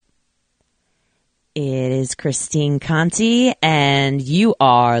is Christine Conti, and you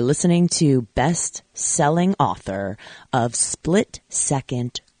are listening to best-selling author of Split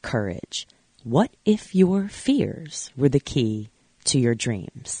Second Courage. What if your fears were the key to your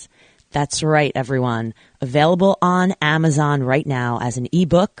dreams? That's right, everyone. Available on Amazon right now as an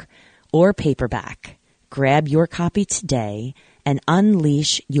ebook or paperback. Grab your copy today and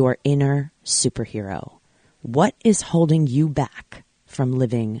unleash your inner superhero. What is holding you back from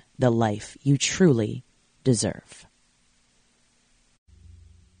living the life you truly deserve?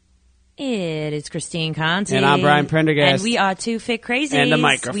 It is Christine Conti. And I'm Brian Prendergast. And we are two fit crazies. And the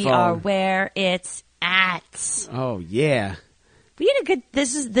microphone. We are where it's at. Oh, yeah. We had a good,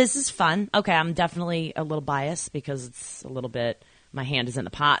 this is fun. Okay, I'm definitely a little biased because it's a little bit, my hand is in the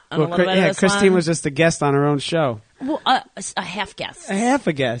pot on a little bit of this Christine one. was just a guest on her own show. Well, a half guest. A half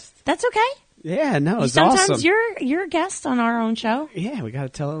a guest. That's okay. Yeah, no, it's Sometimes awesome. you're a guest on our own show. Yeah, we got to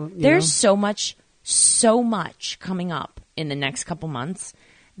tell them. There's so much coming up in the next couple months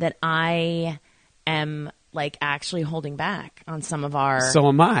that I am like actually holding back on some of our. So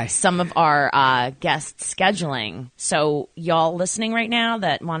am I. Some of our guest scheduling. So y'all listening right now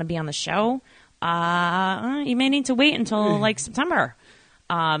that want to be on the show, you may need to wait until like September,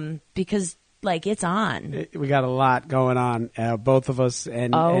 because. Like, it's on. We got a lot going on, both of us.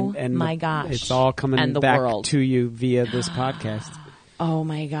 And my gosh. It's all coming back to you via this podcast. Oh,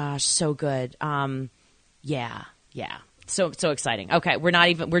 my gosh. So good. Yeah. So exciting. Okay,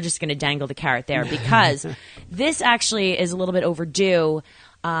 we're just going to dangle the carrot there because this actually is a little bit overdue.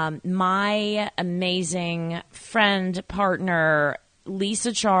 My amazing friend, partner,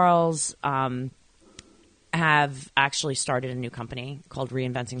 Lisa Charles, have actually started a new company called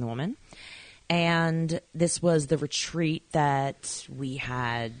Reinventing the Woman. And this was the retreat that we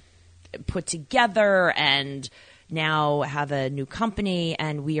had put together and now have a new company.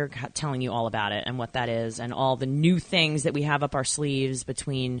 And we are telling you all about it and what that is and all the new things that we have up our sleeves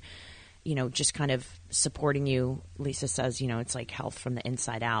between, just kind of supporting you. Lisa says, it's like health from the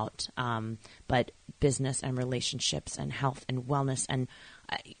inside out, but business and relationships and health and wellness and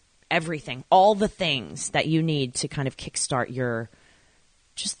everything, all the things that you need to kind of kickstart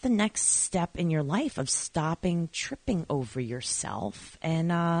just the next step in your life of stopping tripping over yourself.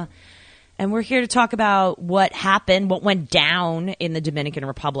 And we're here to talk about what happened, what went down in the Dominican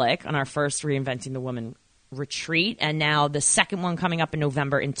Republic on our first Reinventing the Woman retreat. And now the second one coming up in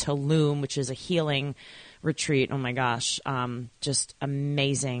November in Tulum, which is a healing retreat. Oh my gosh. Just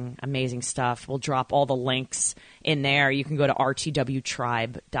amazing, amazing stuff. We'll drop all the links in there. You can go to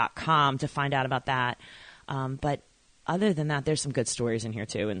rtwtribe.com to find out about that. But other than that, there's some good stories in here,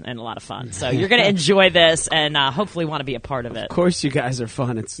 too, and a lot of fun. So you're going to enjoy this and hopefully want to be a part of it. Of course you guys are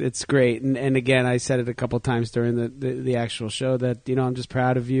fun. It's great. And again, I said it a couple times during the actual show that, I'm just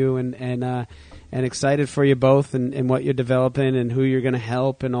proud of you and excited for you both and what you're developing and who you're going to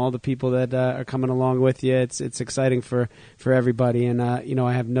help and all the people that are coming along with you. It's exciting for everybody. And,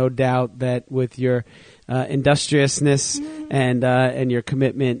 I have no doubt that with your industriousness and your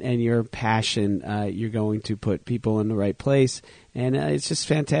commitment and your passion, you're going to put people in the right place. And it's just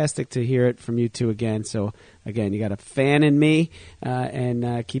fantastic to hear it from you two again. So, again, you got a fan in me,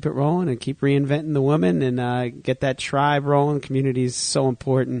 and keep it rolling and keep reinventing the woman and get that tribe rolling. Community is so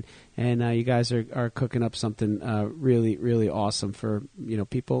important. And you guys are cooking up something really, really awesome for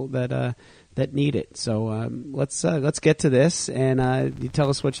people that need it. So let's get to this, and you tell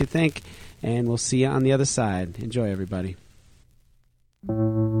us what you think, and we'll see you on the other side. Enjoy, everybody.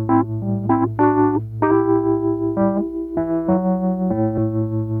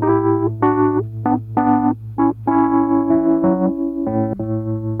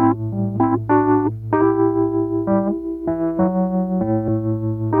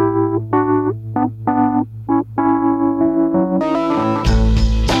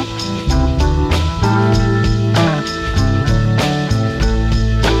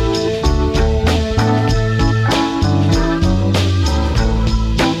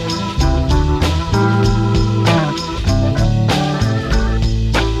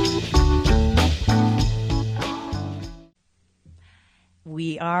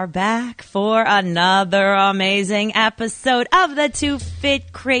 Back for another amazing episode of the Two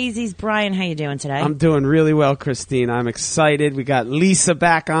Fit Crazies. Brian, how you doing today? I'm doing really well, Christine. I'm excited. We got Lisa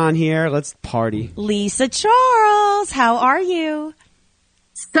back on here. Let's party. Lisa Charles, how are you?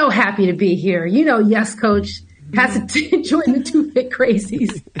 So happy to be here. Yes, Coach has to join the Two Fit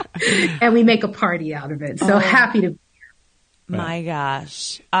Crazies, and we make a party out of it. So happy to be here. My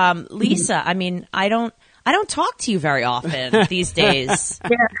gosh. Lisa, I mean, I don't talk to you very often these days. Yeah.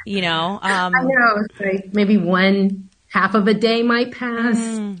 I know. It's like maybe one half of a day might pass.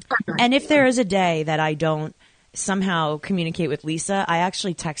 And if there is a day that I don't somehow communicate with Lisa, I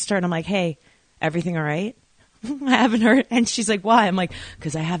actually text her and I'm like, hey, everything all right? I haven't heard. And she's like, why? I'm like,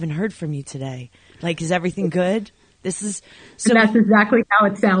 because I haven't heard from you today. Like, is everything good? This is so. And that's exactly how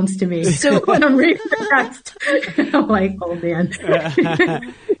it sounds to me. So when I'm reading the text, I'm like, oh man.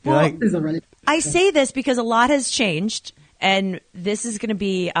 I say this because a lot has changed, and this is going to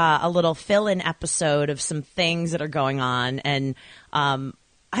be a little fill-in episode of some things that are going on. And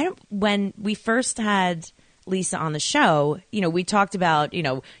when we first had Lisa on the show, we talked about,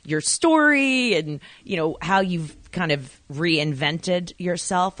 your story and, how you've kind of reinvented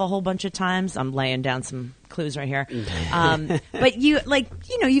yourself a whole bunch of times. I'm laying down some clues right here. But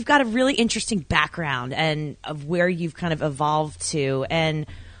you've got a really interesting background and of where you've kind of evolved to. And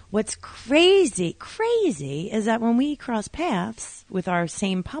what's crazy is that when we cross paths with our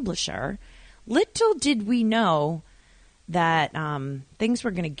same publisher, little did we know that things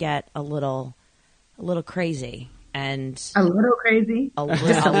were going to get a little crazy. And a little crazy, a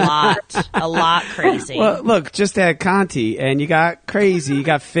lot crazy. Well, look, just at Conti, and you got crazy, you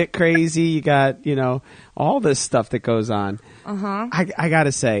got fit crazy, you got all this stuff that goes on. I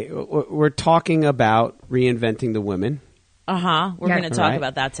gotta say, we're talking about reinventing the women. We're going to talk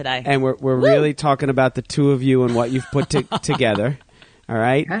about that today, and we're really talking about the two of you and what you've put together. All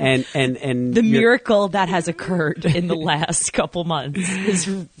right, and the miracle that has occurred in the last couple months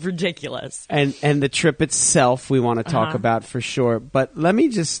is ridiculous. And the trip itself, we want to talk about for sure. But let me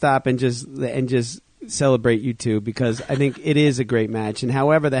just stop and just celebrate you two, because I think it is a great match. And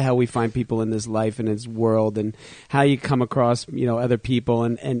however the hell we find people in this life and this world, and how you come across other people,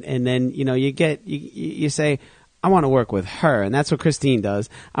 and then you say, I want to work with her, and that's what Christine does.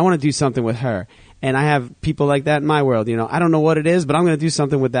 I want to do something with her. And I have people like that in my world. I don't know what it is, but I'm going to do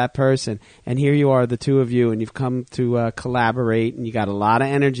something with that person. And here you are, the two of you, and you've come to collaborate, and you got a lot of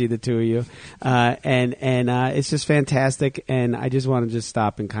energy, the two of you. And it's just fantastic. And I just want to just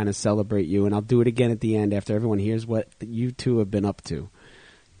stop and kind of celebrate you. And I'll do it again at the end after everyone hears what you two have been up to.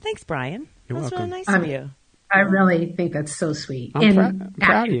 Thanks, Brian. You're That's welcome. really nice of you. I really think that's so sweet. I'm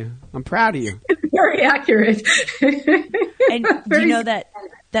proud of you. I'm proud of you. It's very accurate. And do you know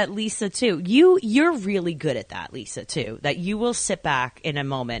that Lisa too, you're really good at that, Lisa too, that you will sit back in a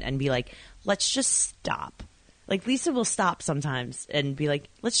moment and be like, let's just stop. Like Lisa will stop sometimes and be like,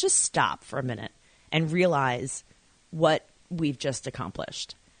 let's just stop for a minute and realize what we've just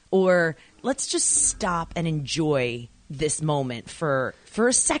accomplished. Or let's just stop and enjoy this moment for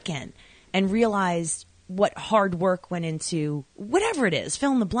a second and realize what hard work went into whatever it is,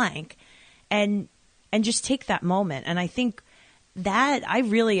 fill in the blank, and just take that moment. And I think that I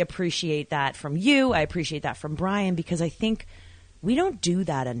really appreciate that from you. I appreciate that from Brian, because I think we don't do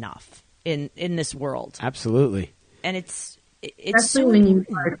that enough in this world. Absolutely. And it's especially so when important.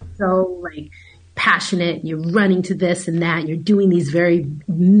 you are so passionate, and you're running to this and that, and you're doing these very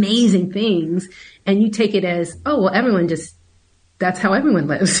amazing things, and you take it as, oh, well, that's how everyone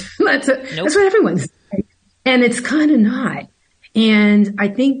lives. That's what everyone's doing. And it's kind of not. And I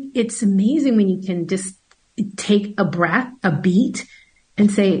think it's amazing when you can just take a breath, a beat,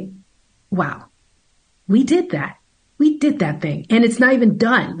 and say, wow, we did that. We did that thing. And it's not even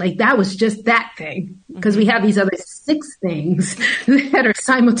done. Like, that was just that thing. Because we have these other 6 things that are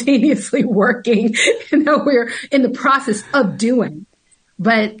simultaneously working and that we're in the process of doing.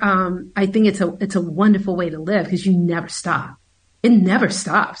 But I think it's a wonderful way to live, because you never stop. It never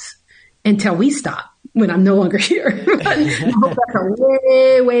stops until we stop, when I'm no longer here. I hope that's a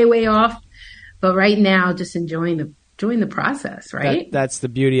way, way, way off. But right now, just enjoying the process, right? That's the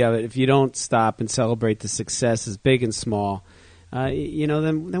beauty of it. If you don't stop and celebrate the successes, big and small,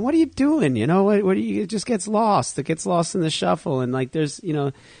 then what are you doing? What it just gets lost. It gets lost in the shuffle. And there's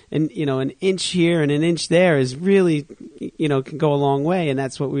an inch here and an inch there is really can go a long way. And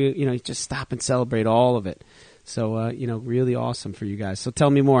that's what we just stop and celebrate all of it. So, really awesome for you guys. So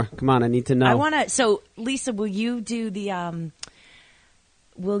tell me more. Come on, I need to know. So Lisa, will you do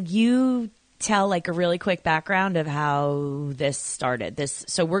will you tell a really quick background of how this started?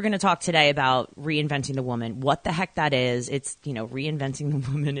 So we're going to talk today about reinventing the woman. What the heck that is? It's, reinventing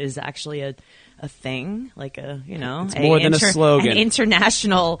the woman is actually a thing, it's more than a slogan. An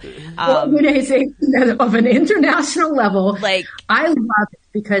international, organization of an international level. I love it,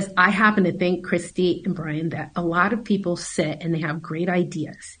 because I happen to think, Christi and Brian, that a lot of people sit and they have great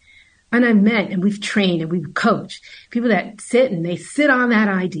ideas. And I've met, and we've trained, and we've coached people that sit on that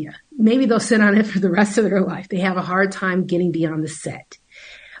idea. Maybe they'll sit on it for the rest of their life. They have a hard time getting beyond the set.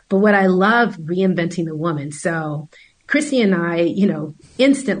 But what I love, reinventing the woman. So Christi and I,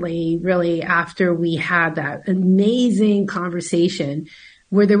 instantly, really, after we had that amazing conversation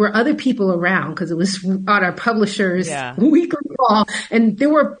where there were other people around, because it was on our publisher's weekly call, and there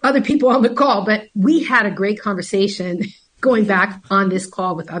were other people on the call, but we had a great conversation going back on this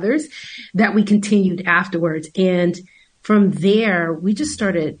call with others that we continued afterwards. And from there, we just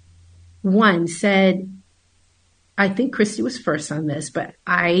started, I think Christi was first on this, but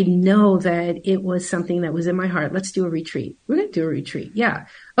I know that it was something that was in my heart. Let's do a retreat. We're going to do a retreat. Yeah.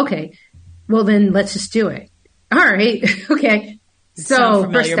 Okay. Well, then let's just do it. All right. Okay. Sound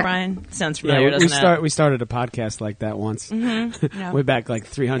familiar, Brian? Sounds familiar, doesn't it? We started a podcast like that once. Mm-hmm. Yeah. Way back like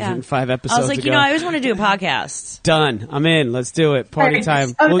 305 episodes I was like, ago. I always want to do a podcast. Done. I'm in. Let's do it. Party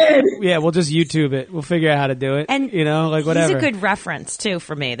time. We'll just YouTube it. We'll figure out how to do it. And whatever. He's a good reference too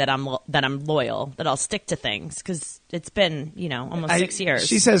for me that I'm loyal, that I'll stick to things because it's been almost 6 years.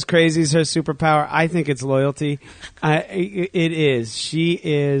 She says crazy is her superpower. I think it's loyalty. It is. She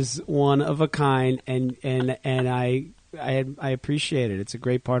is one of a kind, and I appreciate it. It's a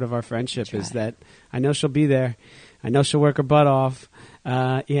great part of our friendship is that I know she'll be there. I know she'll work her butt off.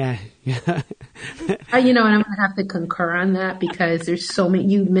 Yeah. And I'm going to have to concur on that because there's so many.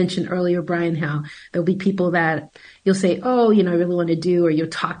 You mentioned earlier, Brian, how there'll be people that you'll say, oh, I really want to do, or you'll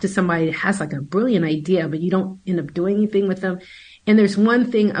talk to somebody that has like a brilliant idea, but you don't end up doing anything with them. And there's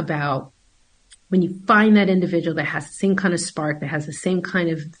one thing about when you find that individual that has the same kind of spark, that has the same kind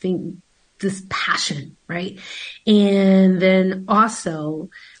of thing, this passion, right? And then also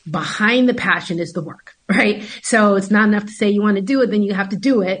behind the passion is the work, right? So it's not enough to say you want to do it, then you have to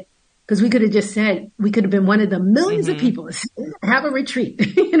do it. Because we could have just said, we could have been one of the millions of people have a retreat,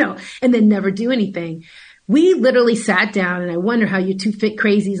 and then never do anything. We literally sat down, and I wonder how your two fit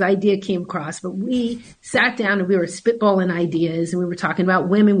crazies idea came across, but we sat down and we were spitballing ideas, and we were talking about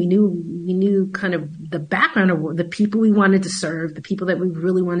women. We knew kind of the background of the people we wanted to serve, the people that we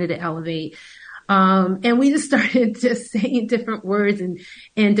really wanted to elevate. And we just started just saying different words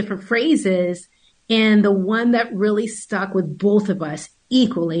and different phrases. And the one that really stuck with both of us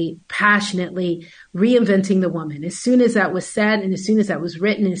equally, passionately, reinventing the woman. As soon as that was said, and as soon as that was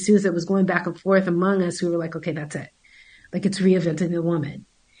written, and as soon as it was going back and forth among us, we were like, okay, that's it. Like, it's reinventing the woman.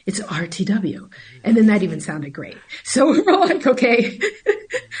 It's RTW. And then that even sounded great. So we were like, okay,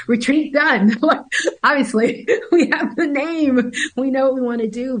 retreat done. Obviously, we have the name. We know what we want to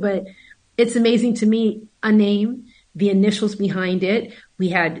do, but it's amazing to me, a name, the initials behind it. We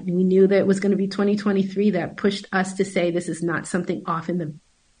knew that it was going to be 2023. That pushed us to say this is not something off in the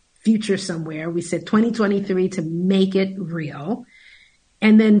future somewhere. We said 2023 to make it real.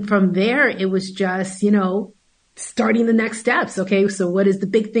 And then from there, it was just, starting the next steps. Okay, so what is the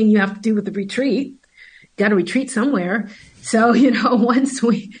big thing you have to do with the retreat? Got to retreat somewhere. So, once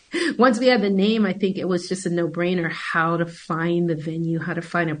we had the name, I think it was just a no-brainer how to find the venue, how to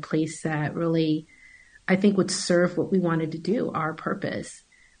find a place that really, I think, would serve what we wanted to do, our purpose,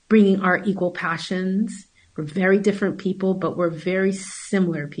 bringing our equal passions. We're very different people, but we're very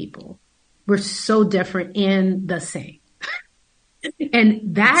similar people. We're so different and the same.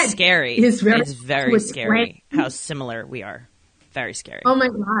 And that it's scary. Is really, it's very scary how similar we are. Very scary. Oh my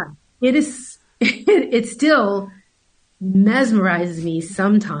God. It is, it still mesmerizes me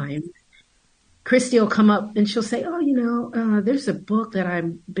sometimes. Christi will come up and she'll say, there's a book that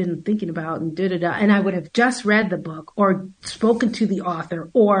I've been thinking about and da-da-da. And I would have just read the book or spoken to the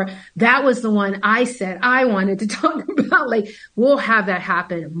author, or that was the one I said I wanted to talk about. Like, we'll have that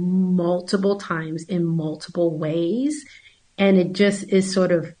happen multiple times in multiple ways. And it just is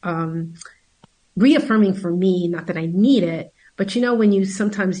sort of reaffirming for me, not that I need it, but when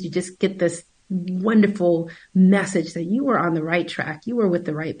sometimes you just get this wonderful message that you were on the right track, you were with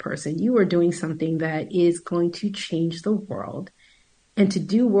the right person, you were doing something that is going to change the world. And to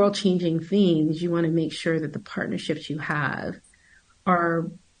do world changing things, you want to make sure that the partnerships you have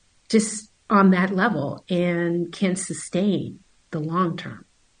are just on that level and can sustain the long term.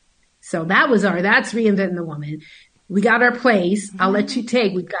 So that's Reinventing the Woman. We got our place. I'll let you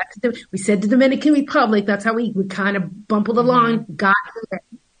take. We said the Dominican Republic. That's how we kind of bumpled along, got there.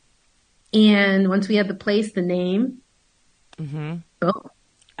 And once we had the place, the name, boom.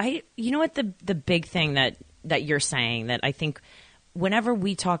 You know what, the big thing that you're saying that I think whenever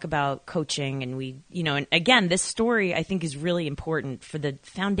we talk about coaching and we, and again, this story I think is really important for the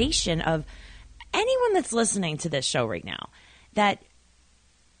foundation of anyone that's listening to this show right now, that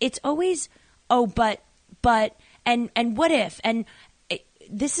it's always, but, and what if, and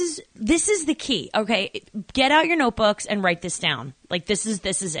this is the key. Okay. Get out your notebooks and write this down. Like, this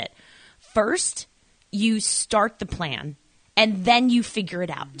is it. First, you start the plan, and then you figure it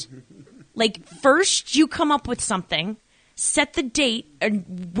out. Like, first you come up with something, set the date or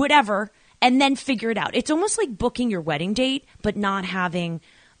whatever, and then figure it out. It's almost like booking your wedding date, but not having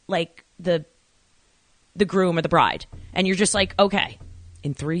like the groom or the bride. And you're just like, okay,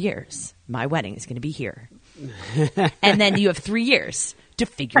 in 3 years, my wedding is going to be here. And then you have 3 years to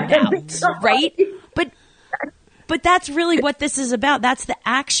figure it out, right? But that's really what this is about. That's the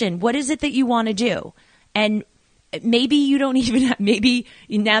action. What is it that you want to do? And maybe you don't even have, maybe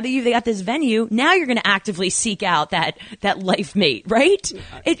now that you've got this venue, now you're going to actively seek out that life mate, right?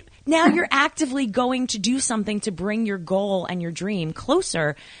 Now you're actively going to do something to bring your goal and your dream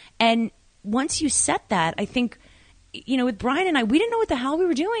closer. And once you set that, I think, with Brian and I, we didn't know what the hell we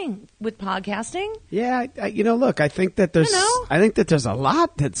were doing with podcasting. Yeah, look, I think that there's a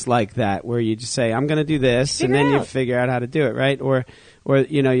lot that's like that, where you just say, I'm going to do this, and then you figure out how to do it, right? Or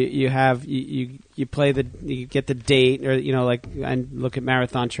you play you get the date, or like, and look at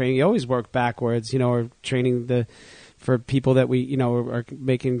marathon training. You always work backwards, or training for people that we are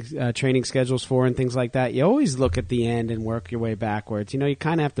making training schedules for and things like that. You always look at the end and work your way backwards. You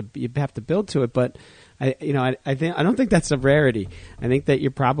kind of have to build to it, but I don't think that's a rarity. I think that you're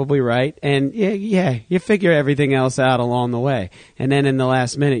probably right, and you figure everything else out along the way, and then in the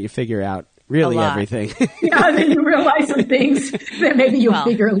last minute you figure out really everything. Yeah, and then you realize some things that maybe you'll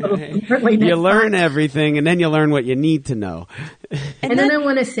figure a little differently next You learn time. everything, and then you learn what you need to know. And then I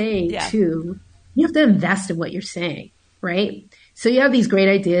want to say, too, you have to invest in what you're saying, right? So you have these great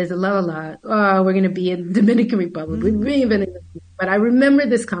ideas, oh, we're going to be in the Dominican Republic. We're reinventing. But I remember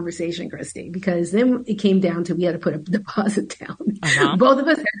this conversation, Christi, because then it came down to we had to put a deposit down. Uh-huh. Both of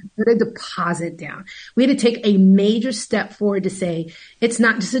us had to put a deposit down. We had to take a major step forward to say, it's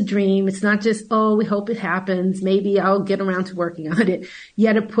not just a dream. It's not just, oh, we hope it happens. Maybe I'll get around to working on it. You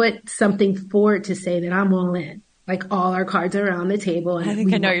had to put something forward to say that I'm all in. Like, all our cards are around the table. And I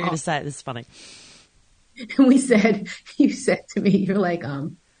think I know you're going to say it. This is funny. And you said to me, you're like,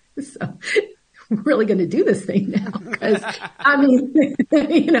 so we're really going to do this thing now. Because,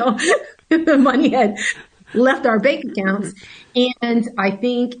 the money had left our bank accounts. And I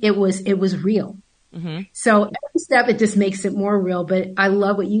think it was real. Mm-hmm. So every step, it just makes it more real. But I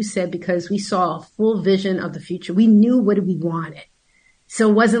love what you said, because we saw a full vision of the future. We knew what we wanted. So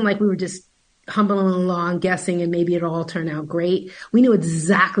it wasn't like we were just humbling along, guessing, and maybe it'll all turn out great. We knew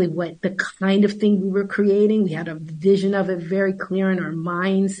exactly what the kind of thing we were creating. We had a vision of it very clear in our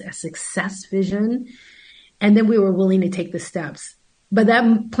minds, a success vision. And then we were willing to take the steps. But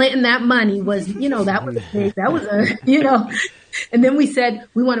that planting that money was, and then we said,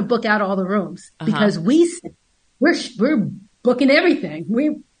 we want to book out all the rooms, because we're booking everything.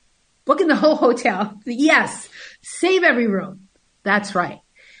 We're booking the whole hotel. Yes. Save every room. That's right.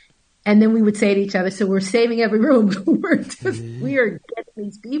 And then we would say to each other, so we're saving every room. We are getting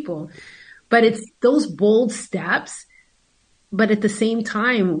these people. But it's those bold steps. But at the same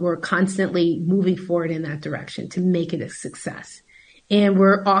time, we're constantly moving forward in that direction to make it a success. And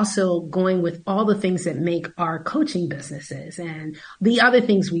we're also going with all the things that make our coaching businesses and the other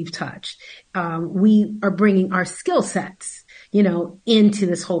things we've touched. We are bringing our skill sets, into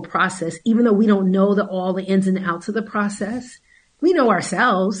this whole process, even though we don't know all the ins and outs of the process. We know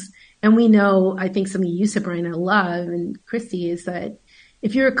ourselves. And we know, I think something you said, Brian, I love, and Christi, is that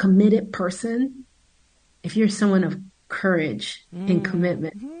if you're a committed person, if you're someone of courage and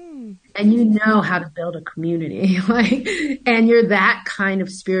commitment, and you know how to build a community, and you're that kind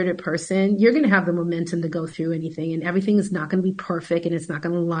of spirited person, you're going to have the momentum to go through anything, and everything is not going to be perfect, and it's not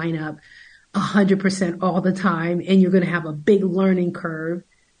going to line up 100% all the time, and you're going to have a big learning curve,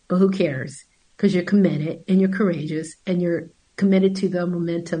 but who cares? Because you're committed, and you're courageous, and you're committed to the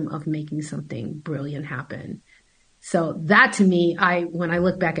momentum of making something brilliant happen. So that, to me, when I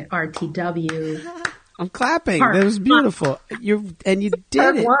look back at RTW, I'm clapping. That was beautiful. You did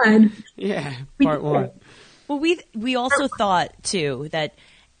part it. One. Yeah, part one. Well, we also thought too that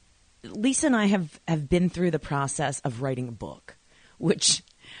Lisa and I have been through the process of writing a book, which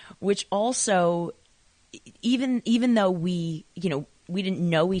also, even though we didn't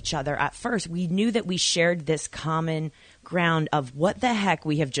know each other at first, we knew that we shared this common ground of what the heck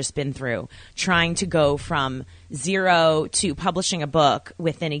we have just been through, trying to go from zero to publishing a book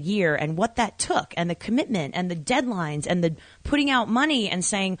within a year, and what that took, and the commitment and the deadlines and the putting out money and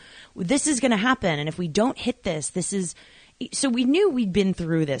saying, this is going to happen. And if we don't hit this is, so we knew we'd been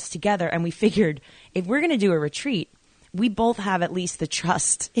through this together, and we figured if we're going to do a retreat, we both have at least the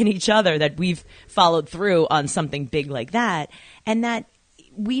trust in each other that we've followed through on something big like that. And that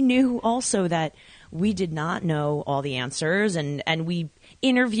we knew also that we did not know all the answers, and we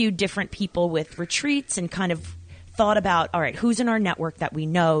interviewed different people with retreats and kind of thought about, all right, who's in our network that we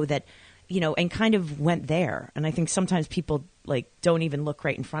know that and kind of went there. And I think sometimes people like don't even look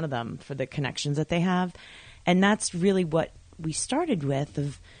right in front of them for the connections that they have. And that's really what we started with,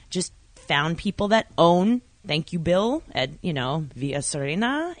 of just found people that own, thank you, Bill, at, Via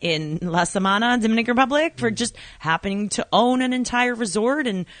Serena in La Samana, Dominican Republic, for just happening to own an entire resort.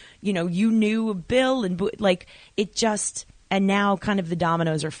 And, you knew Bill, and like it just, and now kind of the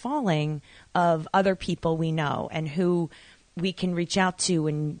dominoes are falling of other people we know and who we can reach out to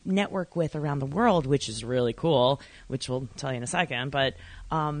and network with around the world, which is really cool, which we'll tell you in a second. But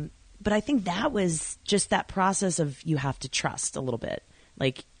I think that was just that process of, you have to trust a little bit.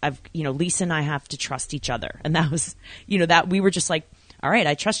 Like Lisa and I have to trust each other. And that was, that we were just like, all right,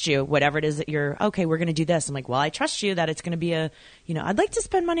 I trust you, whatever it is that you're, okay, we're going to do this. I'm like, well, I trust you that it's going to be I'd like to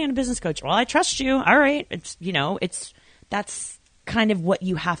spend money on a business coach. Well, I trust you. All right. That's kind of what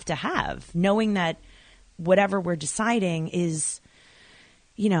you have to have, knowing that whatever we're deciding is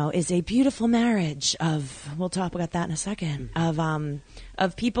a beautiful marriage of, we'll talk about that in a second,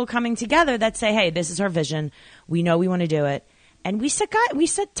 of people coming together that say, hey, this is our vision. We know we want to do it. And we set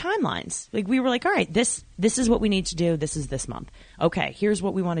timelines. Like, we were like, all right, this is what we need to do. This is this month. Okay, here's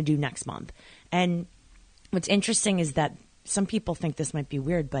what we want to do next month. And what's interesting is that some people think this might be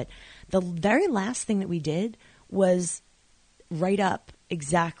weird, but the very last thing that we did was write up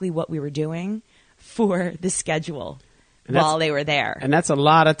exactly what we were doing for the schedule while they were there. And that's a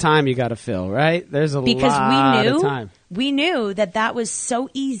lot of time you got to fill, right? There's a lot of time. We knew that was so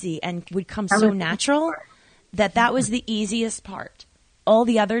easy and would come so natural that was the easiest part. All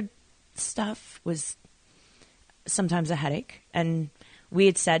the other stuff was sometimes a headache. And we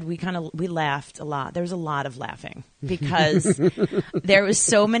had said we laughed a lot. There was a lot of laughing because there was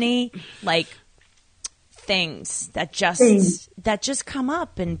so many things that just come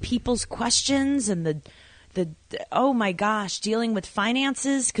up, and people's questions, and the oh my gosh, dealing with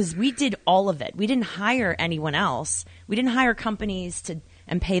finances, because we did all of it. We didn't hire anyone else. We didn't hire companies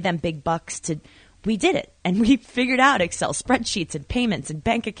and pay them big bucks we did it, and we figured out Excel spreadsheets and payments and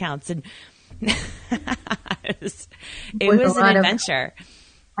bank accounts, and it was an adventure.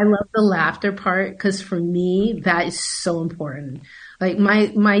 I love the laughter part, because for me, that is so important. Like,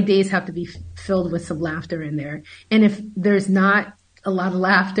 my days have to be filled with some laughter in there. And if there's not a lot of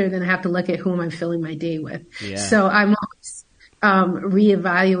laughter, then I have to look at who am I filling my day with. Yeah. So I'm always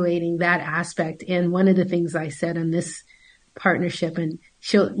reevaluating that aspect. And one of the things I said on this partnership, and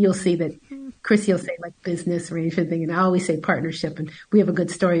you'll see that Christi will say business arrangement thing, and I always say partnership, and we have a good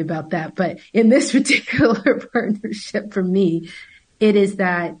story about that. But in this particular partnership, for me, it is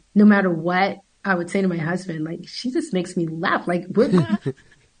that no matter what I would say to my husband, she just makes me laugh. We're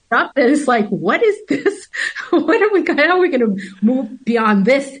stop this. What is this? How are we going to move beyond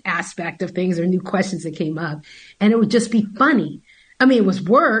this aspect of things, or new questions that came up? And it would just be funny. I mean, it was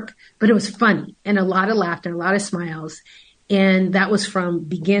work, but it was funny, and a lot of laughter, and a lot of smiles. And that was from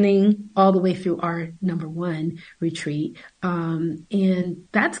beginning all the way through our number one retreat. And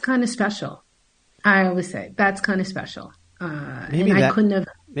that's kind of special. I always say that's kind of special. Maybe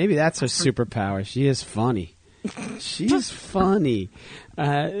that's her superpower. She is funny. She's funny.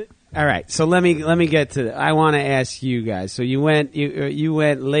 All right, so let me get to. I want to ask you guys. So you went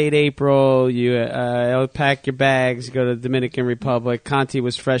late April. You pack your bags, go to the Dominican Republic. Conti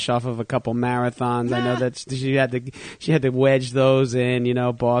was fresh off of a couple marathons. I know that she had to wedge those in,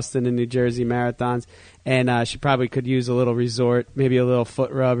 Boston and New Jersey marathons, and she probably could use a little resort, maybe a little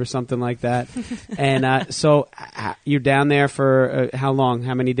foot rub or something like that. And so you're down there for how long?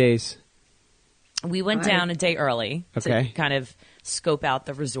 How many days? We went down a day early to kind of scope out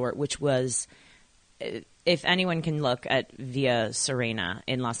the resort, which was, if anyone can look at Via Serena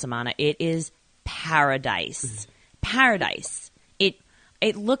in La Samana, it is paradise. Paradise.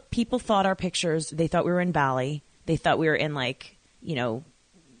 It looked, people thought our pictures, they thought we were in Bali. They thought we were in the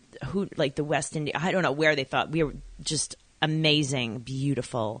West Indies. I don't know where they thought. We were just amazing,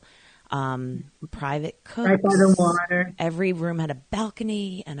 beautiful. Private cooks. Right by the water. Every room had a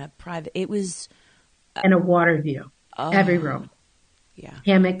balcony and a private, it was. And a water view. Every room. Yeah.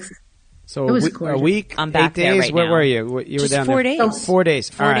 Hammocks. So a week, I'm back 8 days. There right Where now. were you? You just were down 4 there. days. 4 days.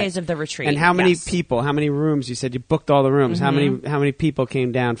 4 days of the retreat. And how many people? How many rooms? You said you booked all the rooms. Mm-hmm. How many people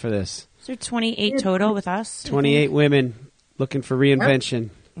came down for this? So 28 total with us. 28 women looking for reinvention.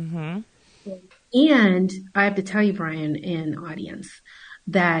 Yep. Mm-hmm. And I have to tell you, Brian and audience,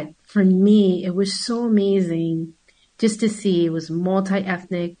 that for me it was so amazing just to see. It was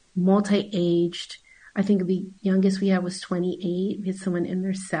multi-ethnic, multi-aged. I think the youngest we had was 28. We had someone in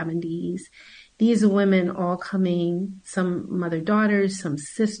their 70s. these are women all coming, some mother-daughters, some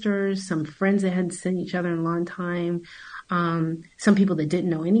sisters, some friends that hadn't seen each other in a long time, some people that didn't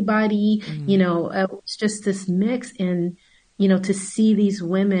know anybody. You know, it was just this mix. And, you know, to see these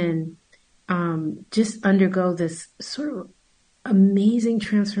women just undergo this sort of amazing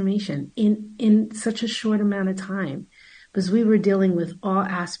transformation in such a short amount of time, because we were dealing with all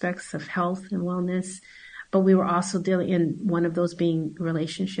aspects of health and wellness, but we were also dealing in one of those being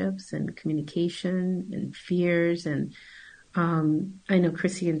relationships and communication and fears. And I know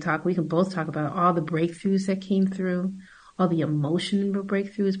Chrissy we can both talk about all the breakthroughs that came through, all the emotional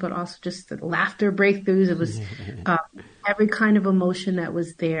breakthroughs, but also just the laughter breakthroughs. It was every kind of emotion that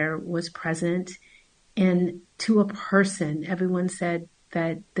was there was present. And to a person, everyone said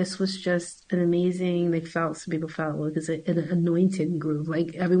that this was just an amazing, some people felt it was an anointed group.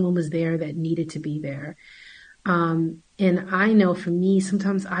 Like everyone was there that needed to be there. And I know for me,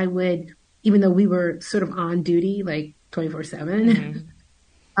 sometimes I would, even though we were sort of on duty, like 24/7,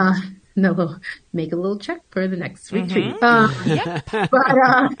 make a little check for the next retreat. But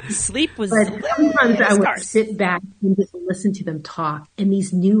sleep was. But sometimes I would sit back and just listen to them talk, and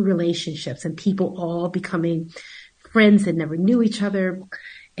these new relationships and people all becoming friends that never knew each other,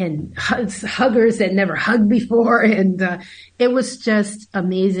 and huggers that never hugged before. And it was just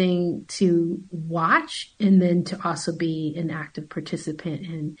amazing to watch, and then to also be an active participant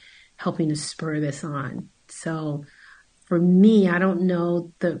in helping to spur this on. So for me, I don't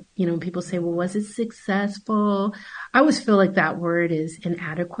know people say, well, was it successful? I always feel like that word is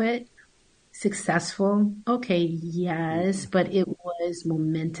inadequate. Successful. Okay. Yes. But it was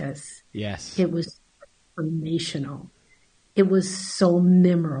momentous. Yes. It was transformational. It was so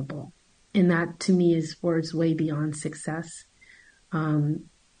memorable. And that to me is words way beyond success. And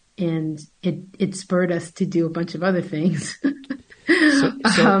it spurred us to do a bunch of other things.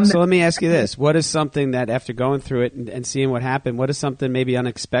 So let me ask you this. What is something that after going through it and seeing what happened, what is something maybe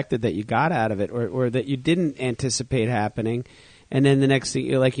unexpected that you got out of it or that you didn't anticipate happening? And then the next thing,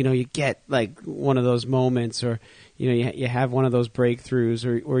 you get like one of those moments or, you have one of those breakthroughs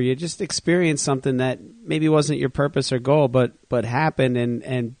or you just experience something that maybe wasn't your purpose or goal, but happened.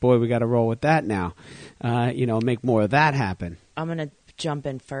 And boy, we got to roll with that now, make more of that happen. I'm going to jump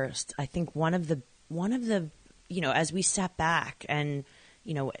in first. I think one of the, as we sat back and,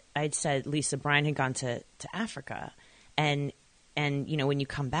 I'd said, Lisa, Brian had gone to Africa and, when you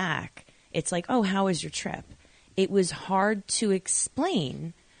come back, it's like, oh, how was your trip? It was hard to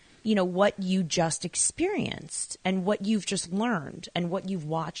explain, what you just experienced and what you've just learned and what you've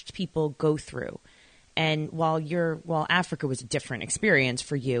watched people go through. And while Africa was a different experience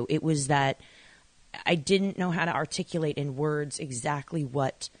for you, it was that I didn't know how to articulate in words exactly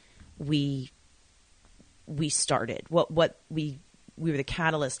what we started, what we were the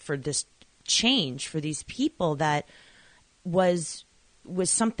catalyst for this change for these people that was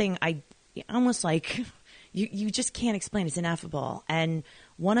something I almost like you just can't explain. It's ineffable. And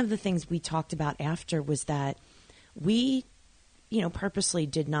one of the things we talked about after was that we, purposely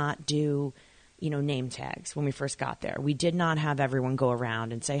did not do, name tags when we first got there. We did not have everyone go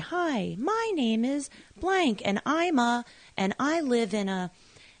around and say, hi, my name is blank and and I live in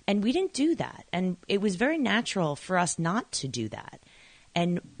and we didn't do that. And it was very natural for us not to do that.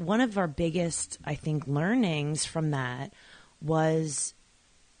 And one of our biggest, I think, learnings from that was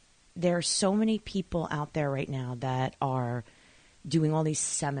there are so many people out there right now that are doing all these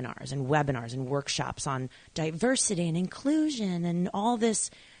seminars and webinars and workshops on diversity and inclusion and all this,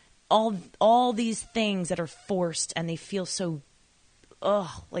 all these things that are forced and they feel so,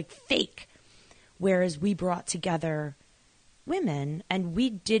 like fake. Whereas we brought together women and we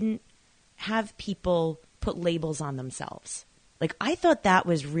didn't have people put labels on themselves. Like I thought that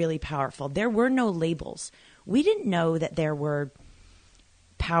was really powerful. There were no labels. We didn't know that there were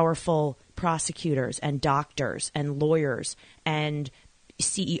powerful prosecutors and doctors and lawyers and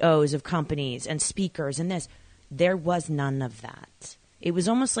CEOs of companies and speakers and this. There was none of that. It was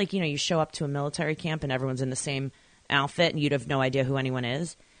almost like, you show up to a military camp and everyone's in the same outfit and you'd have no idea who anyone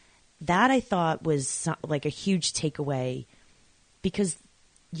is. That I thought was like a huge takeaway because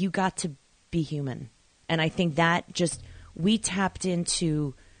you got to be human. And I think that we tapped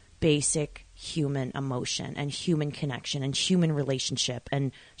into basic human emotion and human connection and human relationship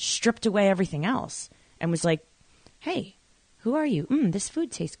and stripped away everything else and was like, hey, who are you? This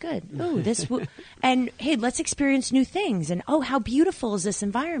food tastes good. Oh, this food. And hey, let's experience new things. And oh, how beautiful is this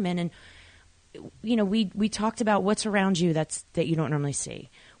environment? And, we talked about what's around you that you don't normally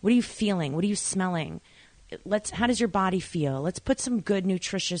see. What are you feeling? What are you smelling? How does your body feel? Let's put some good,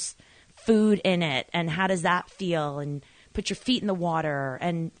 nutritious food in it. And how does that feel? And put your feet in the water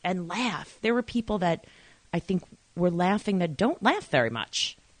and laugh. There were people that I think were laughing that don't laugh very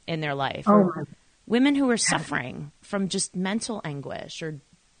much in their life. Oh, or women who are suffering from just mental anguish or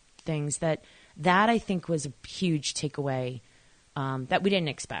things that I think was a huge takeaway that we didn't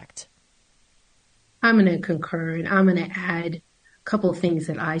expect. I'm going to concur, and I'm going to add a couple of things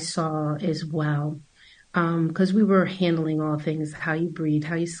that I saw as well. Because we were handling all things, how you breathe,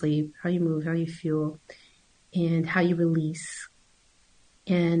 how you sleep, how you move, how you fuel, and how you release.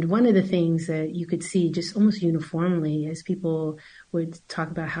 And one of the things that you could see just almost uniformly as people would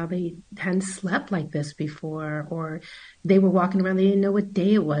talk about how they hadn't slept like this before, or they were walking around, they didn't know what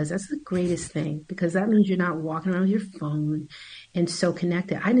day it was. That's the greatest thing, because that means you're not walking around with your phone and so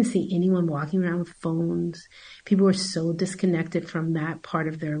connected. I didn't see anyone walking around with phones. People were so disconnected from that part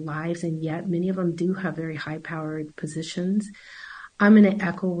of their lives, and yet many of them do have very high-powered positions. I'm going to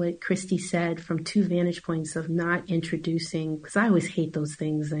echo what Christi said from two vantage points of not introducing, because I always hate those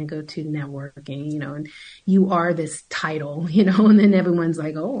things. And I go to networking, and you are this title, and then everyone's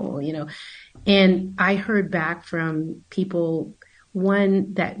like, oh, and I heard back from people,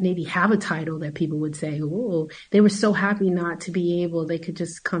 one that maybe have a title that people would say, oh, they were so happy not to be able, they could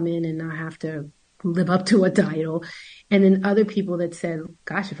just come in and not have to live up to a title. And then other people that said,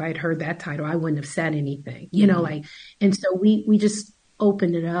 gosh, if I had heard that title, I wouldn't have said anything, and so we just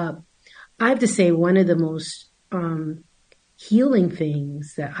opened it up. I have to say one of the most healing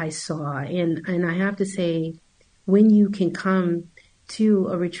things that I saw, and I have to say, when you can come to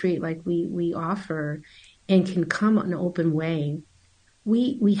a retreat like we offer and can come in an open way,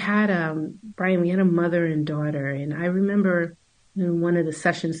 we had Brian, we had a mother and daughter, and I remember in one of the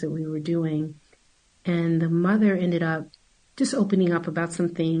sessions that we were doing, and the mother ended up just opening up about some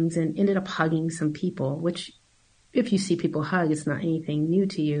things and ended up hugging some people, which if you see people hug, it's not anything new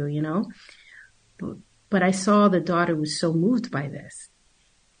to you, But I saw the daughter was so moved by this.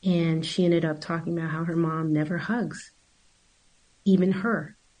 And she ended up talking about how her mom never hugs, even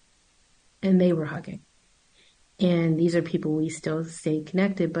her. And they were hugging. And these are people we still stay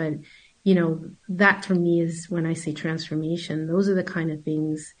connected. But, that for me is when I say transformation, those are the kind of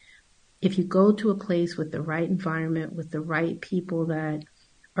things. If you go to a place with the right environment, with the right people that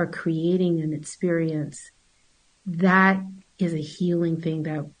are creating an experience, that is a healing thing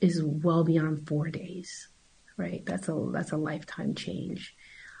that is well beyond 4 days, right? That's a lifetime change.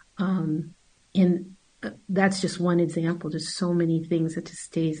 And that's just one example. There's so many things that just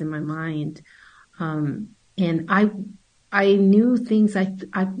stays in my mind. And I knew things, I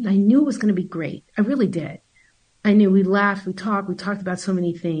knew it was going to be great. I really did. I knew we laughed, we talked about so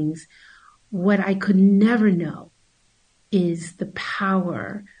many things. What I could never know is the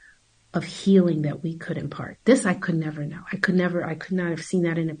power of healing that we could impart. This I could never know. I could not have seen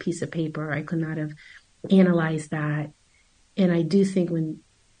that in a piece of paper. I could not have analyzed that. And I do think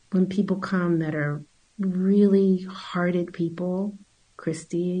when people come that are really hearted people,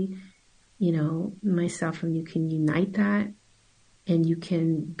 Christi, myself, and you can unite that, and you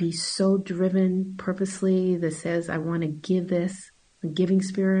can be so driven purposely that says, I want to give this, a giving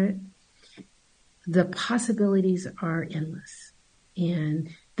spirit, the possibilities are endless. And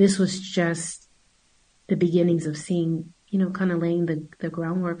this was just the beginnings of seeing, kind of laying the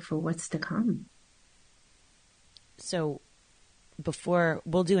groundwork for what's to come. So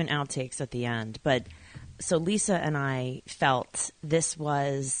we'll do an outtakes at the end, but so Lisa and I felt this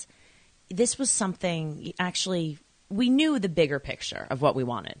was something, actually, we knew the bigger picture of what we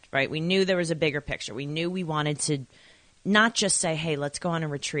wanted, right? We knew there was a bigger picture. We knew we wanted to not just say, hey, let's go on a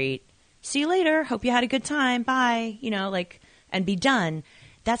retreat. See you later. Hope you had a good time. Bye. And be done.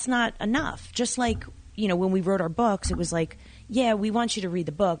 That's not enough. Just like, when we wrote our books, it was like, yeah, we want you to read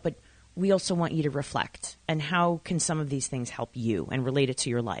the book, but we also want you to reflect. And how can some of these things help you and relate it to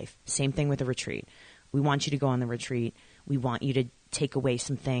your life? Same thing with a retreat. We want you to go on the retreat. We want you to take away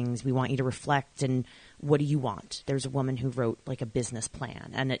some things. We want you to reflect. And what do you want? There's a woman who wrote like a business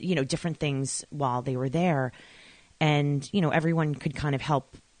plan and, different things while they were there. And, everyone could kind of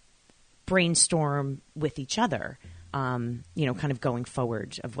help brainstorm with each other, kind of going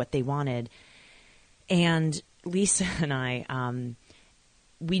forward of what they wanted. And Lisa and I,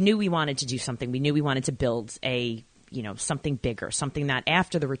 we knew we wanted to do something. We knew we wanted to build something bigger, something that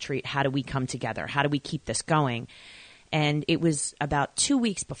after the retreat, how do we come together? How do we keep this going? And it was about 2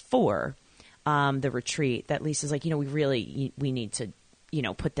 weeks before the retreat that Lisa's like, we need to,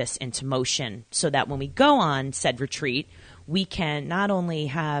 put this into motion so that when we go on said retreat, we can not only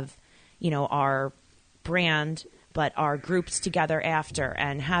have, our brand, but our groups together after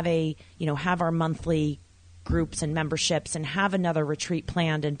and have have our monthly groups and memberships and have another retreat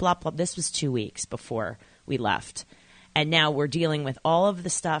planned and blah, blah. This was 2 weeks before we left. And now we're dealing with all of the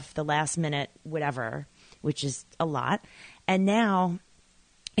stuff, the last minute, whatever, which is a lot. And now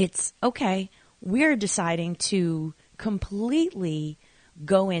it's okay. We're deciding to completely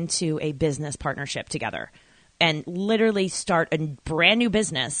go into a business partnership together and literally start a brand new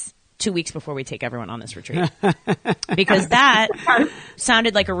business 2 weeks before we take everyone on this retreat. Because that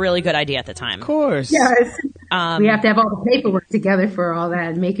sounded like a really good idea at the time. Of course. Yes. We have to have all the paperwork together for all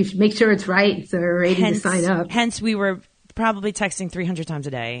that and make sure it's right so we're ready to sign up. Hence, we were probably texting 300 times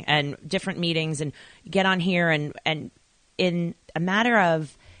a day and different meetings and get on here. And in a matter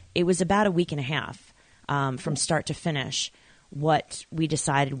of, it was about a week and a half from start to finish, what we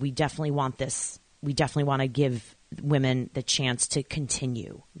decided, we definitely want this. We definitely want to give women the chance to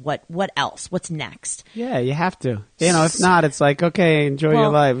continue. What else? What's next? Yeah, you have to. If not, it's like, okay, enjoy your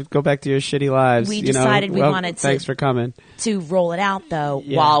life. Go back to your shitty lives. We decided we wanted to. Thanks for coming. To roll it out, though,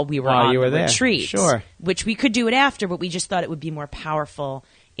 while we were on the retreat. Sure. Which we could do it after, but we just thought it would be more powerful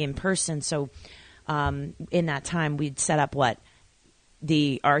in person. So in that time, we'd set up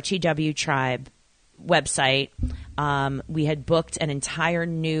the RTW Tribe website. We had booked an entire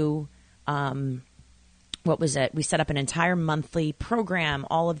new we set up an entire monthly program,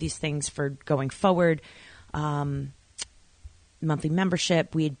 all of these things for going forward. Monthly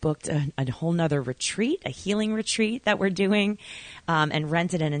membership. We had booked a whole nother retreat, a healing retreat that we're doing, and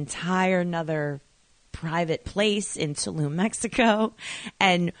rented an entire another private place in Tulum, Mexico.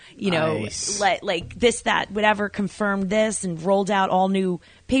 And, Nice. like this, that, whatever, confirmed this and rolled out all new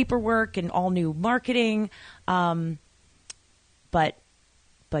paperwork and all new marketing. But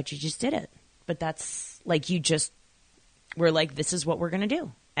you just did it. But that's like, we're like, this is what we're going to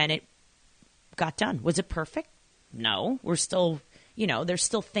do. And it got done. Was it perfect? No. We're still, there's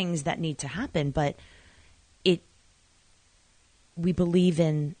still things that need to happen, but we believe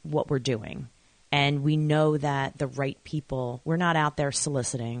in what we're doing. And we know that the right people, we're not out there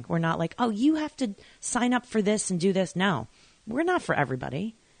soliciting. We're not like, oh, you have to sign up for this and do this. No, we're not for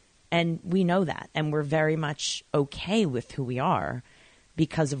everybody. And we know that. And we're very much okay with who we are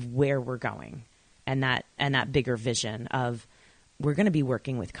because of where we're going. And that bigger vision of, we're going to be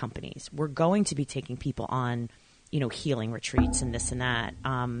working with companies. We're going to be taking people on, healing retreats and this and that.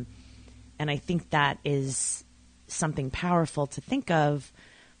 And I think that is something powerful to think of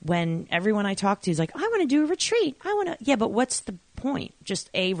when everyone I talk to is like, I want to do a retreat. Yeah, but what's the point? Just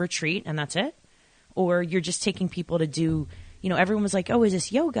a retreat and that's it? Or you're just taking people to do, everyone was like, oh, is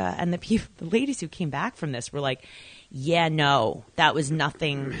this yoga? And the ladies who came back from this were like, yeah, no, that was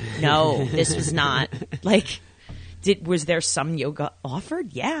nothing. No, this was not like, was there some yoga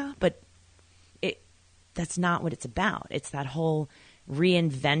offered? Yeah, but that's not what it's about. It's that whole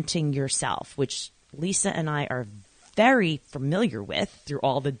reinventing yourself, which Lisa and I are very familiar with through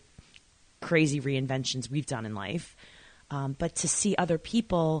all the crazy reinventions we've done in life. But to see other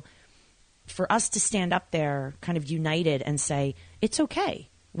people, for us to stand up there kind of united and say, it's okay.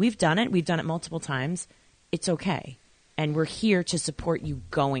 We've done it. We've done it multiple times. It's okay. And we're here to support you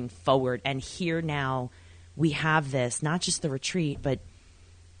going forward. And here now we have this, not just the retreat, but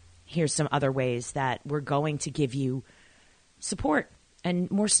here's some other ways that we're going to give you support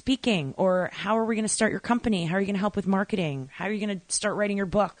and more speaking. Or how are we going to start your company? How are you going to help with marketing? How are you going to start writing your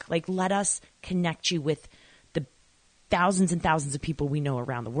book? Like, let us connect you with the thousands and thousands of people we know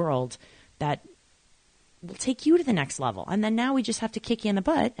around the world that will take you to the next level. And then now we just have to kick you in the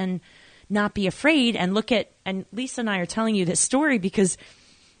butt and not be afraid and and Lisa and I are telling you this story because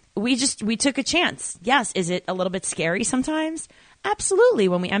we took a chance. Yes. Is it a little bit scary sometimes? Absolutely.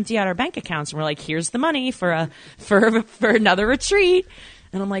 When we empty out our bank accounts and we're like, here's the money for another retreat.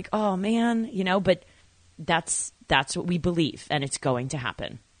 And I'm like, oh man, but that's what we believe and it's going to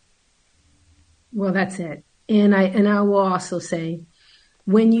happen. Well, that's it. And I will also say,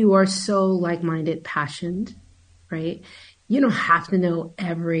 when you are so like-minded, passionate, right? You don't have to know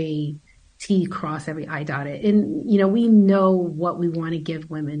every T cross, every I dotted. And, we know what we want to give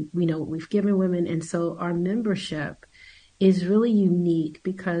women. We know what we've given women. And so our membership is really unique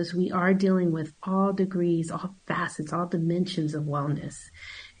because we are dealing with all degrees, all facets, all dimensions of wellness.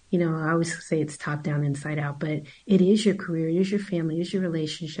 I always say it's top down, inside out, but it is your career, it is your family, it is your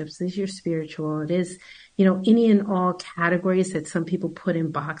relationships, it is your spiritual, it is, any and all categories that some people put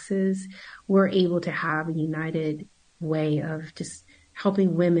in boxes. We're able to have a united way of just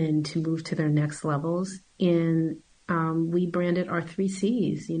helping women to move to their next levels. And we branded our 3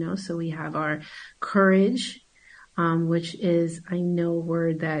 C's, so we have our courage, which is, I know, a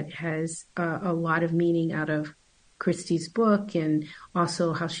word that has a lot of meaning out of Christi's book and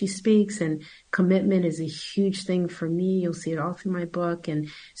also how she speaks, and commitment is a huge thing for me. You'll see it all through my book. And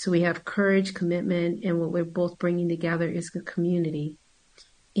so we have courage, commitment, and what we're both bringing together is the community.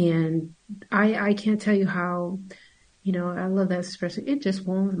 And I can't tell you how, I love that expression. It just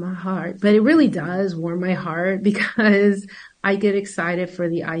warms my heart, but it really does warm my heart because I get excited for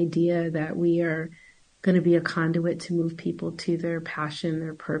the idea that we are going to be a conduit to move people to their passion,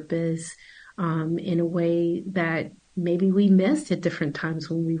 their purpose, in a way that maybe we missed at different times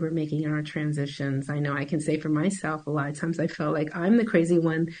when we were making our transitions. I know I can say for myself, a lot of times I felt like I'm the crazy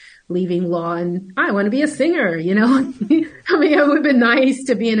one leaving law and I want to be a singer, I mean, it would have been nice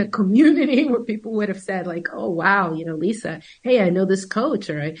to be in a community where people would have said like, oh, wow, Lisa, hey, I know this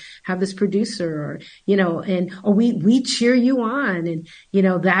coach, or I have this producer, or, we cheer you on. And,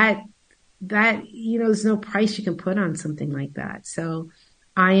 that, there's no price you can put on something like that. So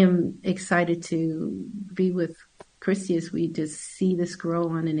I am excited to be with Christi as we just see this grow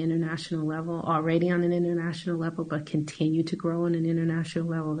on an international level, already on an international level, but continue to grow on an international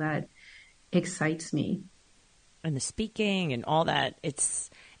level. That excites me. And the speaking and all that, it's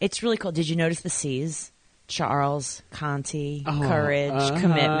really cool. Did you notice the C's? Charles, Conti, courage,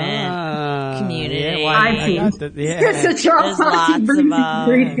 commitment, community. Yeah, So Charles, there's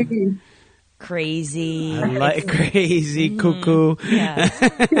lots of crazy. I like crazy, cuckoo. Yeah.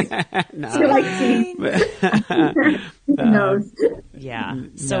 Yeah.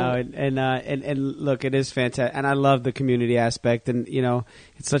 So and look, it is fantastic, and I love the community aspect, and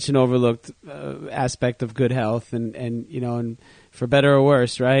it's such an overlooked aspect of good health, and for better or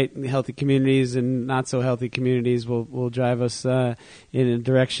worse, right? Healthy communities and not so healthy communities will drive us in a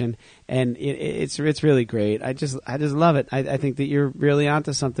direction, and it's really great. I just love it. I think that you're really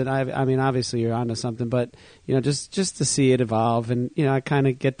onto something. I mean, obviously you're onto something, but just to see it evolve, and I kind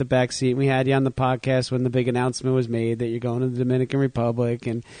of get the backseat. We had you on the podcast when the big announcement was made that you're going to the Dominican Republic,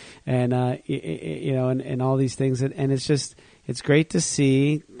 and all these things, and it's great to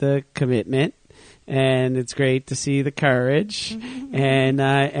see the commitment. And it's great to see the courage,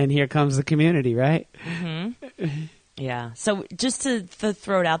 and here comes the community, right? Mm-hmm. Yeah. So just to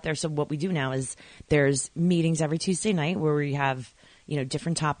throw it out there, so what we do now is there's meetings every Tuesday night where we have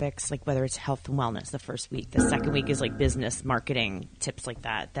different topics, like whether it's health and wellness the first week. The second week is like business, marketing, tips like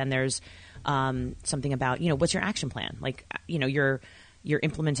that. Then there's something about what's your action plan, like your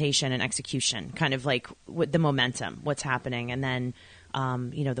implementation and execution, kind of like the momentum, what's happening, and then.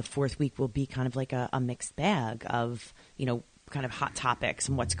 The fourth week will be kind of like a mixed bag of, kind of hot topics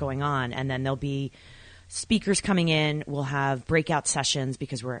and what's going on. And then there'll be speakers coming in. We'll have breakout sessions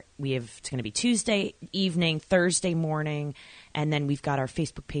because it's going to be Tuesday evening, Thursday morning. And then we've got our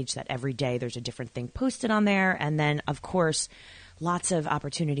Facebook page that every day there's a different thing posted on there. And then, of course, lots of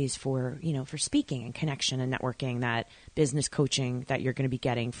opportunities for speaking and connection and networking, that business coaching that you're going to be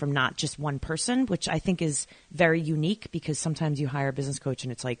getting from not just one person, which I think is very unique, because sometimes you hire a business coach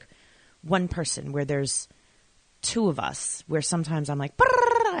and it's like one person where there's two of us, where sometimes I'm like,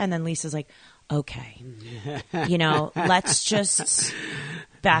 and then Lisa's like, okay, let's just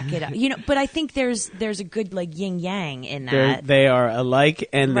back it up. But I think there's a good like yin yang in that. They are alike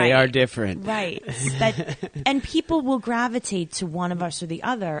and they are different. Right. And people will gravitate to one of us or the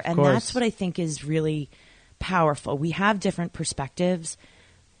other. And that's what I think is really powerful. We have different perspectives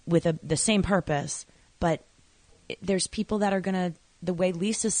with the same purpose, but there's people that are going to, the way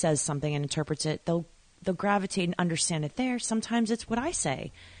Lisa says something and interprets it, they'll gravitate and understand it there. Sometimes it's what I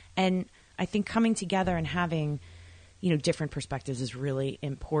say. And I think coming together and having different perspectives is really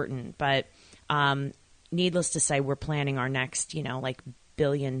important. But needless to say, we're planning our next,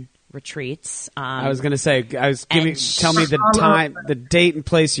 billion retreats. I was going to say, tell me the time, the date and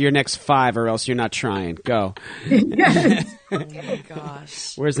place of your next 5, or else you're not trying. Go. Yes. Oh my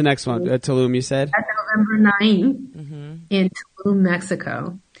gosh. Where's the next one? Tulum, you said? At November 9th in Tulum,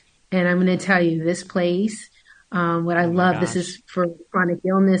 Mexico. And I'm going to tell you, this place, what I love, this is for chronic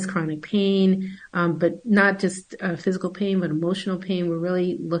illness, chronic pain, but not just physical pain, but emotional pain. We're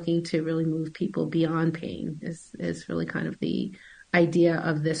really looking to really move people beyond pain is really kind of the idea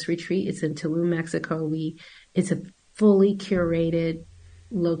of this retreat. It's in Tulum, Mexico. It's a fully curated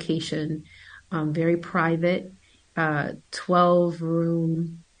location, very private,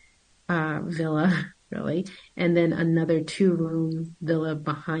 12-room villa, really, and then another 2-room villa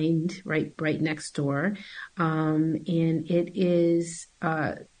behind, right next door. And it is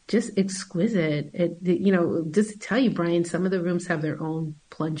just exquisite. Just to tell you, Brian, some of the rooms have their own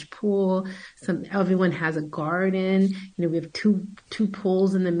plunge pool. Everyone has a garden. We have two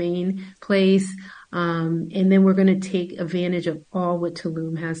pools in the main place. And then we're going to take advantage of all what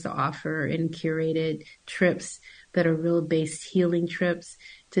Tulum has to offer in curated trips that are real based healing trips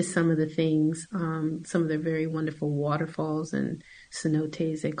to some of the things, some of the very wonderful waterfalls and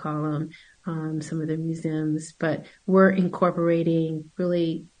cenotes, they call them, some of the museums. But we're incorporating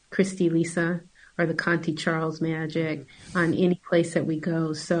really Christi, Lisa, or the Conti Charles magic on any place that we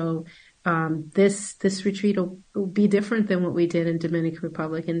go. So this retreat will be different than what we did in Dominican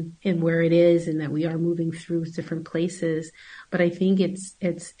Republic and where it is, and that we are moving through different places. But I think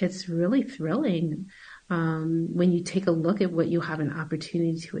it's really thrilling when you take a look at what you have an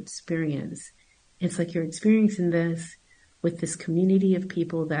opportunity to experience. It's like you're experiencing this with this community of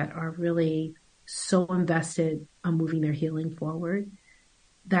people that are really so invested on moving their healing forward.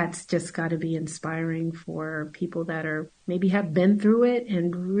 That's just got to be inspiring for people that are maybe have been through it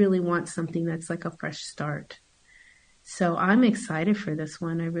and really want something that's like a fresh start. So I'm excited for this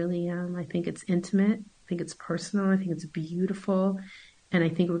one. I really am. I think it's intimate. I think it's personal. I think it's beautiful. And I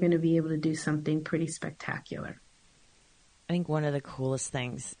think we're going to be able to do something pretty spectacular. I think one of the coolest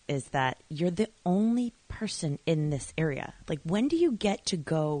things is that you're the only person in this area. Like, when do you get to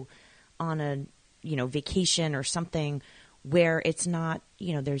go on a, vacation or something where it's not,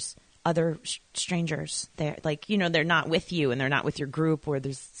 there's other strangers there, like, they're not with you and they're not with your group, or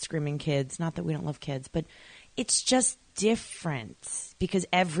there's screaming kids. Not that we don't love kids, but it's just different because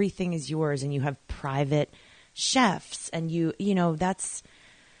everything is yours and you have private chefs and that's,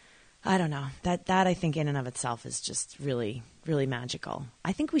 I don't know, that I think in and of itself is just really, really magical.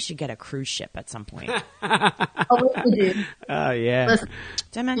 I think we should get a cruise ship at some point. Oh, we do. Oh, yeah. Listen,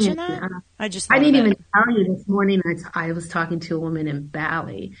 did I mention that? I didn't even tell you this morning. I was talking to a woman in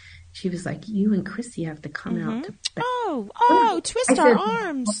Bali. She was like, "You and Christy have to come out to Bali." Twist our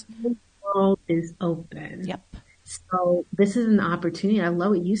arms. The world is open. Yep. So this is an opportunity. I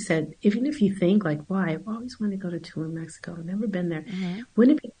love what you said. Even if you think like, "Why? I've always wanted to go to Tulum, Mexico. I've never been there." Mm-hmm.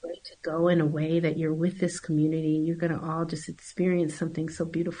 Wouldn't it be great to go in a way that you're with this community and you're going to all just experience something so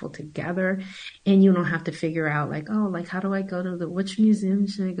beautiful together, and you don't have to figure out like, how do I go to which museum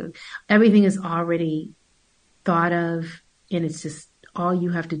should I go? Everything is already thought of, and it's just all you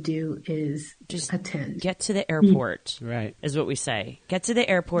have to do is just attend. Get to the airport, right? Is what we say. Get to the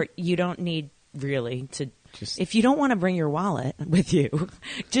airport. You don't need really to. If you don't want to bring your wallet with you,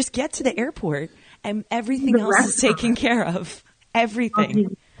 just get to the airport and everything else is taken care of.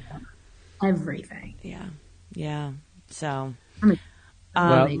 Everything. Everything. Yeah. Yeah. So.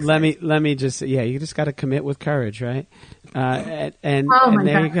 Well, let me just, you just got to commit with courage, right? And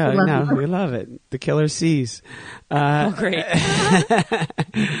there you go. No, we love it. The killer sees. Great.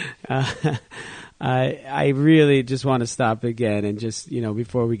 I really just want to stop again and just,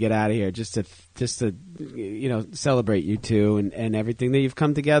 before we get out of here, just to celebrate you two and everything that you've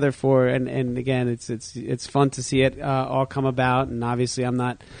come together for. And again, it's fun to see it all come about. And obviously I'm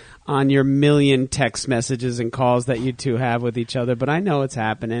not on your million text messages and calls that you two have with each other, but I know it's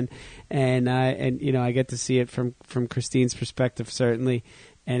happening. And I get to see it from Christine's perspective, certainly.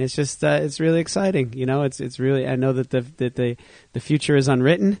 And it's just it's really exciting, It's really, I know that the future is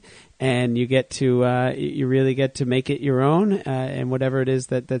unwritten, and you get to you really get to make it your own, and whatever it is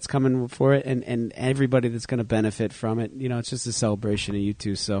that's coming for it, and everybody that's going to benefit from it. It's just a celebration of you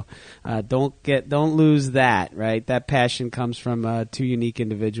two. So don't lose that, right? That passion comes from two unique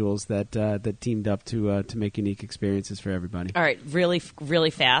individuals that teamed up to make unique experiences for everybody. All right, really, really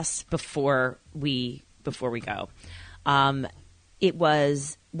fast before we go. It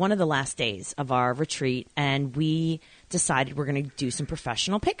was one of the last days of our retreat, and we decided we're going to do some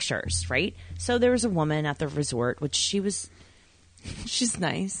professional pictures, right? So there was a woman at the resort, which she's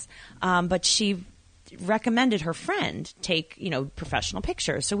nice, but she recommended her friend take, professional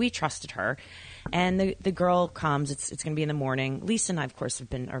pictures. So we trusted her, and the girl comes. It's going to be in the morning. Lisa and I, of course,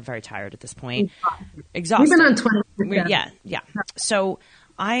 are very tired at this point. Exhausted. We've been on 20. Yeah. So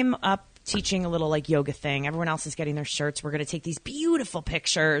I'm up teaching a little like yoga thing. Everyone else is getting their shirts. We're going to take these beautiful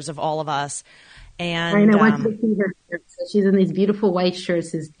pictures of all of us. And I want to see her shirts. So she's in these beautiful white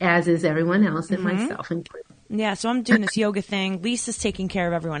shirts, as is everyone else, and myself. Yeah, so I'm doing this yoga thing. Lisa's taking care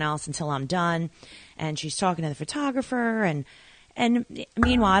of everyone else until I'm done, and she's talking to the photographer. And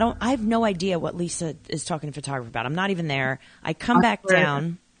meanwhile, I have no idea what Lisa is talking to the photographer about. I'm not even there. I come back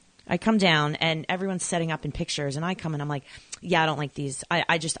down. I come down and everyone's setting up in pictures, and I come and I'm like, yeah, I don't like these.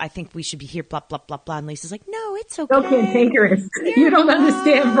 I think we should be here, blah, blah, blah, blah. And Lisa's like, no, it's okay. So cantankerous. Yeah. You don't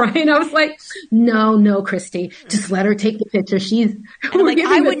understand, Brian. I was like, no, Christy, just let her take the picture. I'm like,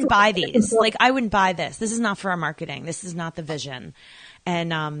 I wouldn't buy these. Like, I wouldn't buy this. This is not for our marketing. This is not the vision.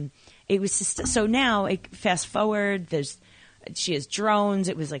 And it was just, so now fast forward, she has drones.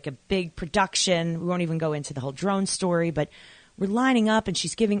 It was like a big production. We won't even go into the whole drone story, but we're lining up, and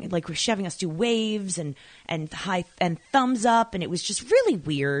she's having us do waves and high and thumbs up, and it was just really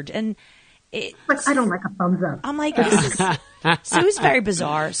weird. And But I don't like a thumbs up. I'm like, this is so it was very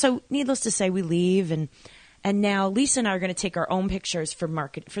bizarre. So needless to say, we leave, and now Lisa and I are going to take our own pictures for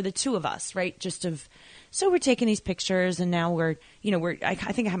the two of us, right? So we're taking these pictures, and now I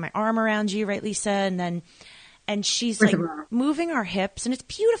think I have my arm around you, right, Lisa? And she's like moving our hips, and it's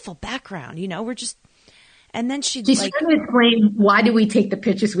beautiful background, we're just, and then she's trying to explain why did we take the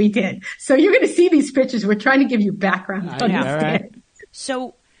pictures we did. So you're going to see these pictures. We're trying to give you background to understand. Right.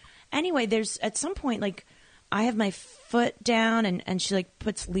 So anyway, there's at some point, like, I have my foot down, and she like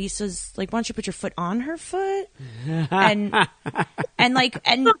puts Lisa's, like, why don't you put your foot on her foot? And we're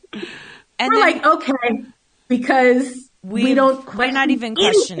like, okay, because we don't. We're not even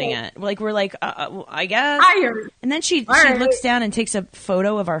questioning it. Like, we're like, I guess. Tired. And then she looks down and takes a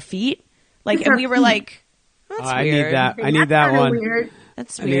photo of our feet. Like, and we were like, that's weird. I need that. I need that one. Weird.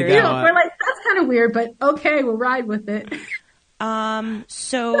 That's weird. We're like, that's kind of weird, but okay, we'll ride with it. So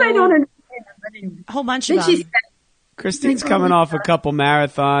but I don't understand. But anyway. A whole bunch then of them. She said, Christine's coming off a couple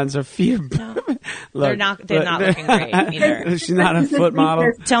marathons. Her feet are they're not looking great either. She's not a foot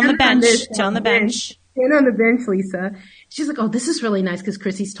model. Tell them the bench. Tell them the bench. Stand on the bench, Lisa. She's like, oh, this is really nice because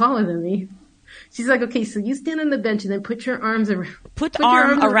Chrissy's taller than me. She's like, okay, so you stand on the bench and then put your arms around. Put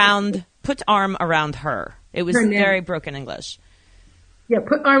arm around her. It was very broken English. Yeah,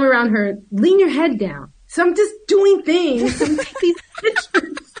 put arm around her. Lean your head down. So I'm just doing things and take these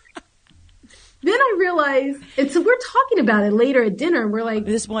pictures. Then I realized, and so we're talking about it later at dinner. And we're like,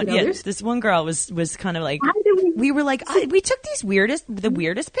 this one girl was kind of like, we were like, we took the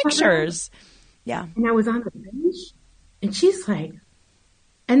weirdest pictures. Yeah. And I was on the bench, and she's like,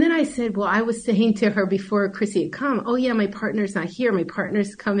 and then I said, well, I was saying to her before Chrissy had come, oh yeah, my partner's not here. My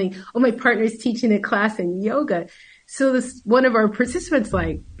partner's coming. Oh, my partner's teaching a class in yoga. So this one of our participants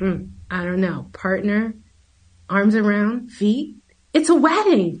like, I don't know, partner, arms around, feet. It's a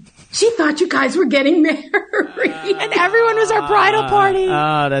wedding. She thought you guys were getting married. And everyone was our bridal party.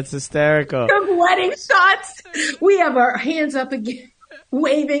 Oh, that's hysterical. Some wedding shots. We have our hands up again,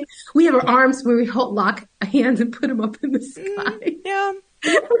 waving. We have our arms where we lock hands and put them up in the sky. Yeah.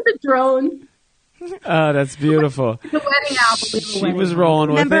 With the drone. Oh, that's beautiful. The wedding album. She was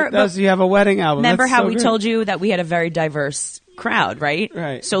rolling with it. Does you have a wedding album? Remember that's how so we good. told you that we had a very diverse crowd, right?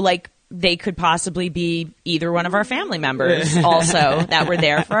 Right. So, like, they could possibly be either one of our family members also that were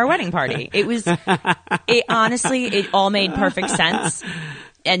there for our wedding party. Honestly, it all made perfect sense,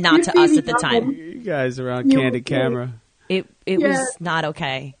 and not to us at the time. You guys are on candid camera. It was not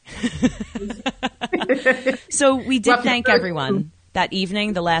okay. So we did thank everyone that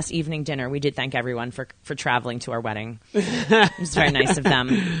evening, the last evening dinner. We did thank everyone for traveling to our wedding. It was very nice of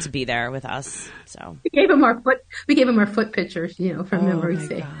them to be there with us. So we gave them our foot pictures, from memory's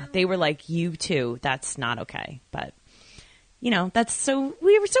sake. They were like, "You too. That's not okay." But that's so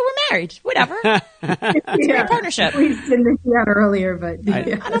we're married. Whatever. It's a great partnership. We didn't mention that earlier, but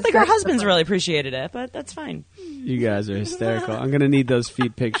I don't think our husbands really appreciated it, but that's fine. You guys are hysterical. I'm going to need those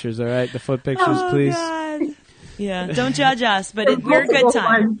feet pictures. All right, the foot pictures, please. God. Yeah, don't judge us, but we're a good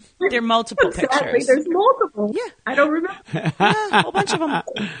time. There are multiple pictures. There's multiple. Yeah. I don't remember. Yeah, a whole bunch of them.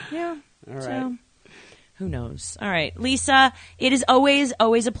 Yeah. All right. So, who knows? All right, Lisa, it is always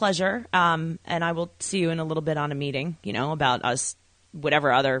a pleasure. And I will see you in a little bit on a meeting, about us,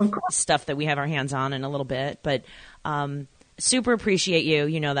 whatever other stuff that we have our hands on in a little bit. But super appreciate you.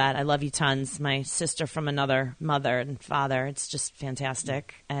 You know that. I love you tons. My sister from another mother and father. It's just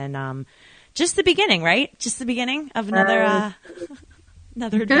fantastic. And just the beginning, right? Just the beginning of another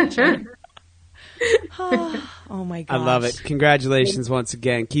adventure. Oh my gosh. I love it. Congratulations once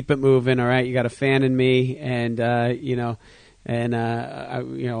again. Keep it moving. All right. You got a fan in me, and I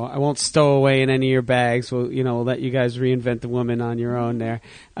won't stow away in any of your bags. We'll let you guys reinvent the woman on your own there.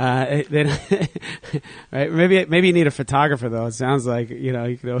 Then, right? Maybe you need a photographer though. It sounds like,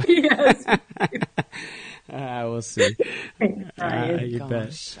 you could. Yes. We'll see. You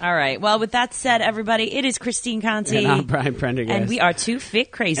bet. All right. Well, with that said, everybody, it is Christine Conti. And I'm Brian Prendergast. And we are two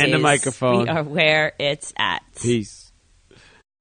fit crazies. And the microphone. We are where it's at. Peace.